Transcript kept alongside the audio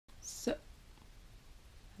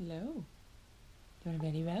Hello. Do you want a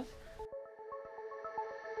Betty Rev?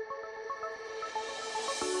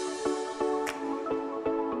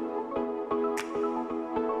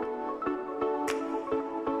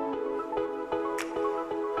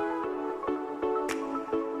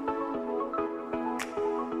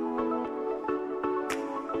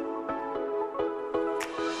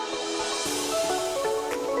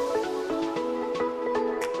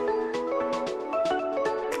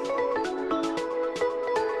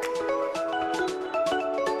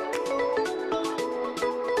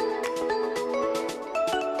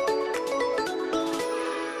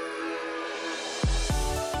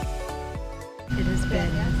 It has been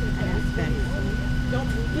an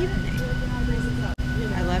eventful evening.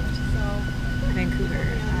 I left Vancouver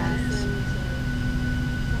at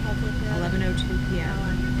 11:02 p.m.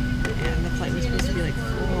 and the flight was supposed to be like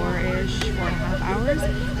 4.5 hours.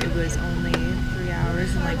 It was only 3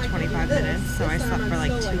 hours and like 25 minutes, so I slept for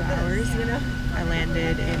like 2 hours. I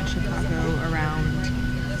landed in Chicago around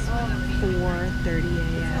 4:30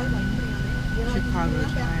 a.m. Chicago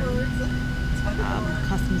time.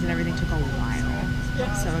 Customs and everything took a while,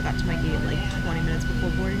 so I got to my gate like 20 minutes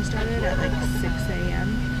before boarding started at like 6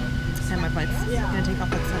 a.m. and my flight's gonna take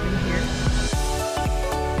off at 7 here.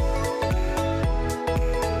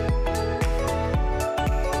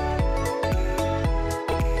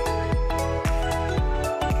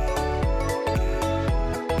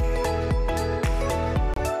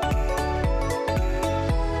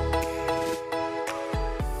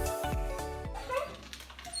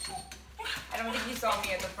 I don't think you saw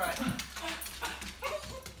me at the front.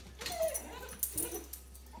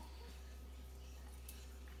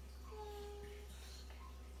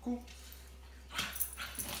 Cool.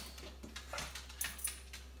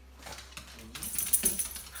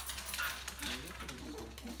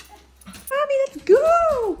 Mommy, let's go!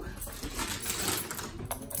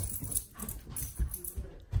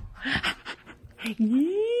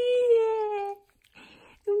 Yeah!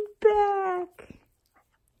 I'm back!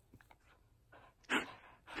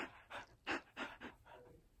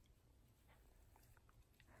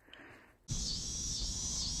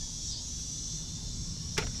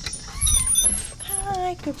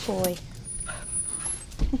 Hi, good boy.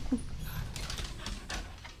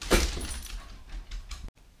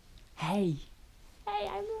 Hey. Hey,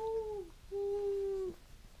 I'm home.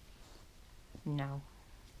 No.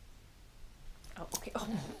 Oh, okay. Oh.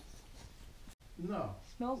 No.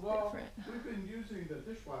 Smells Well, different. we've been using the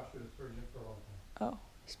dishwasher detergent for a long time. Oh,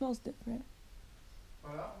 it smells different.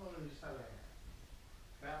 But that one just had a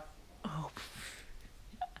bath. Oh.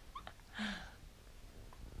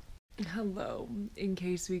 Hello. In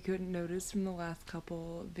case we couldn't notice from the last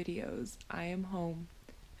couple videos, I am home.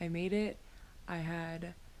 I made it. I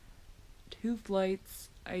had 2 flights.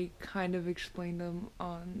 I kind of explained them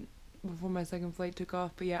on before my second flight took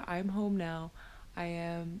off, but yeah, I'm home now. I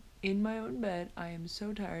am in my own bed. I am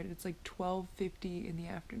so tired. It's like 12:50 in the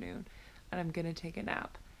afternoon, and I'm gonna take a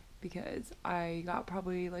nap because I got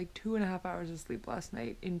probably like 2.5 hours of sleep last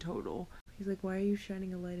night in total. He's like, "Why are you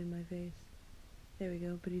shining a light in my face?" There we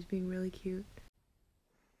go, but he's being really cute.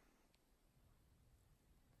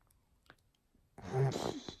 You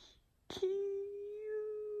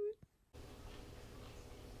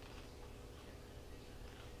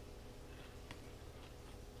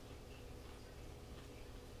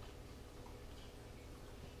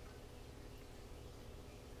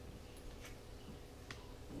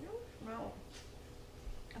don't smell.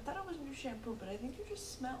 I thought it was new shampoo, but I think you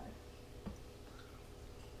just smell.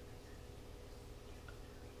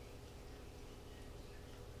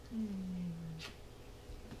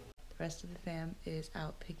 The rest of the fam is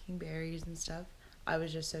out picking berries and stuff. I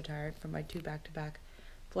was just so tired from my 2 back-to-back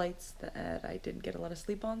flights that I didn't get a lot of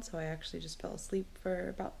sleep on, so I actually just fell asleep for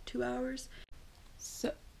about 2 hours.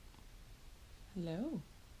 So, hello.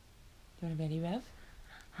 Do you want a Betty Rev?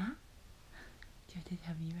 Huh? Do you want a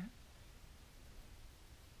Betty Rev?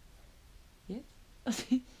 Yes?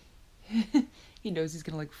 He knows he's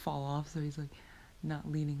gonna like fall off, so he's like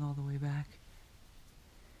not leaning all the way back.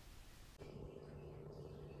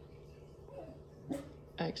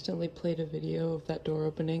 I accidentally played a video of that door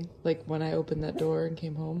opening, like when I opened that door and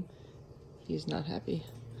came home. He's not happy.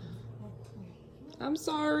 I'm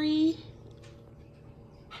sorry.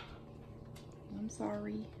 I'm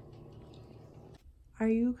sorry. Are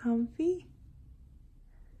you comfy?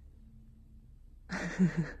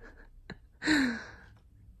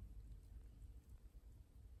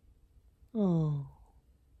 Oh.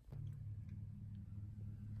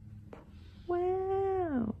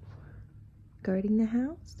 Wow. Guarding the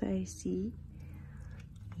house, I see.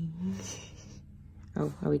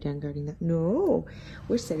 Oh, are we done guarding that? No,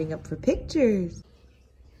 we're setting up for pictures.